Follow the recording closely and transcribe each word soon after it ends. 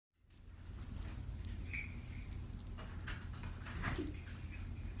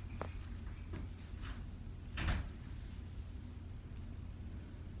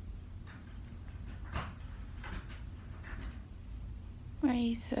Are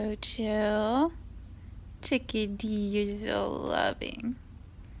you so chill? Chickadee, you're so loving.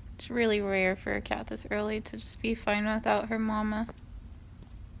 It's really rare for a cat this early to just be fine without her mama.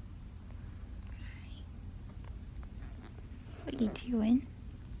 What you doing?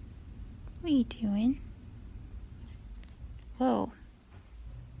 What you doing? Whoa.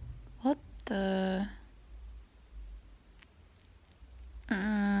 What the...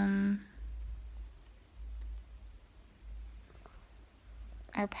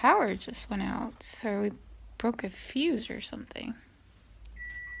 Our power just went out, so we broke a fuse or something.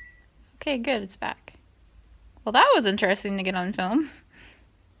 Okay, good, it's back. Well, that was interesting to get on film.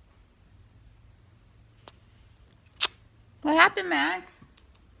 What happened, Max?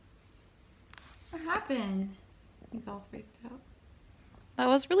 What happened? He's all freaked out. That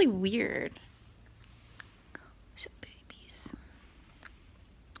was really weird. So babies.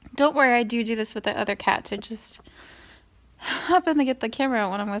 Don't worry, I do this with the other cats. I just happen to get the camera out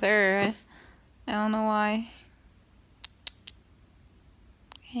when I'm with her. I don't know why.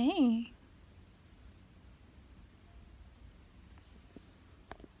 Hey.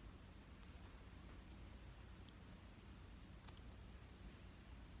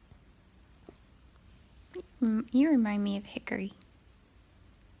 You remind me of Hickory.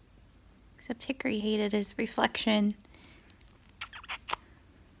 Except Hickory hated his reflection.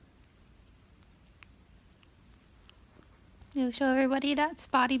 You show everybody that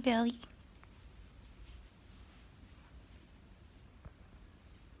spotty belly.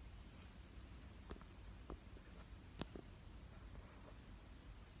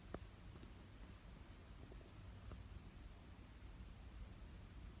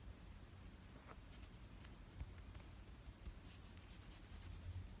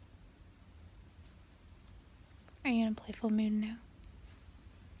 Are you in a playful mood now?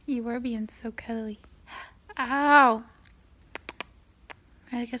 You were being so cuddly. Ow!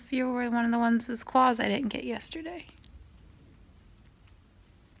 I guess you were one of the ones whose claws I didn't get yesterday.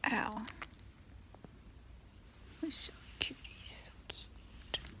 Ow. You're so cute. You're so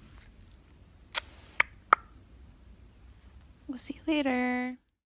cute. We'll see you later.